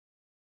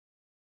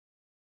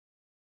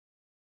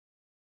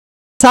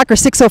Soccer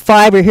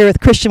 605, we're here with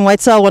Christian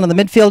Whitesell, one of the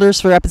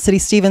midfielders for Rapid City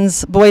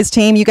Stevens boys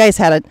team. You guys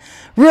had a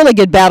really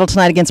good battle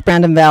tonight against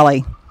Brandon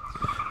Valley.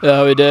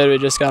 Yeah, we did. We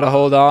just got to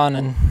hold on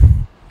and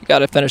got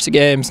to finish the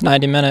game. It's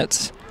 90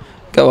 minutes.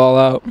 Go all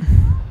out.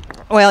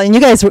 Well, and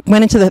you guys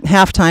went into the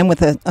halftime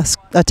with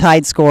a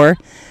tied score.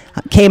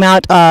 Came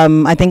out,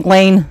 I think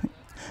Lane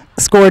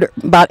scored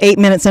about 8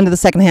 minutes into the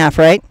second half,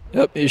 right?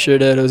 Yep, he sure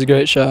did. It was a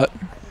great shot.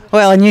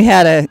 Well, and you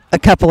had a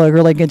couple of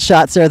really good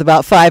shots there with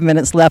about 5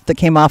 minutes left that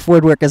came off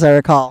woodwork, as I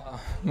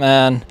recall.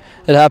 Man,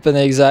 it happened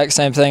the exact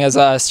same thing as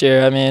last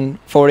year. I mean,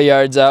 40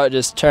 yards out,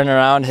 just turn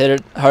around, hit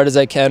it hard as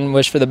I can,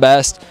 wish for the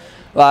best.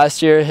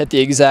 Last year, hit the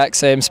exact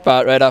same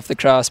spot right off the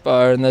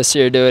crossbar, and this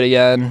year do it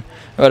again.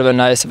 It would have been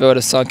nice if it would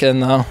have sunk in,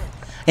 though.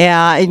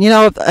 Yeah, and you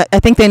know, I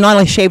think they not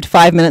only shaved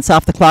 5 minutes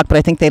off the clock, but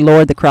I think they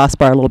lowered the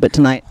crossbar a little bit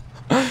tonight.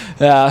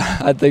 Yeah,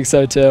 I think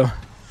so, too.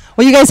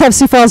 Well, you guys have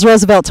Sioux Falls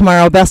Roosevelt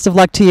tomorrow. Best of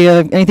luck to you.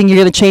 Anything you're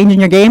going to change in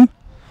your game?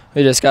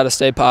 We just got to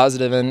stay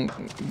positive and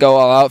go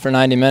all out for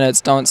 90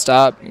 minutes. Don't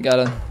stop. You got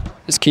to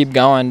just keep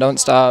going. Don't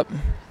stop.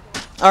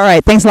 All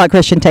right. Thanks a lot,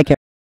 Christian. Take care.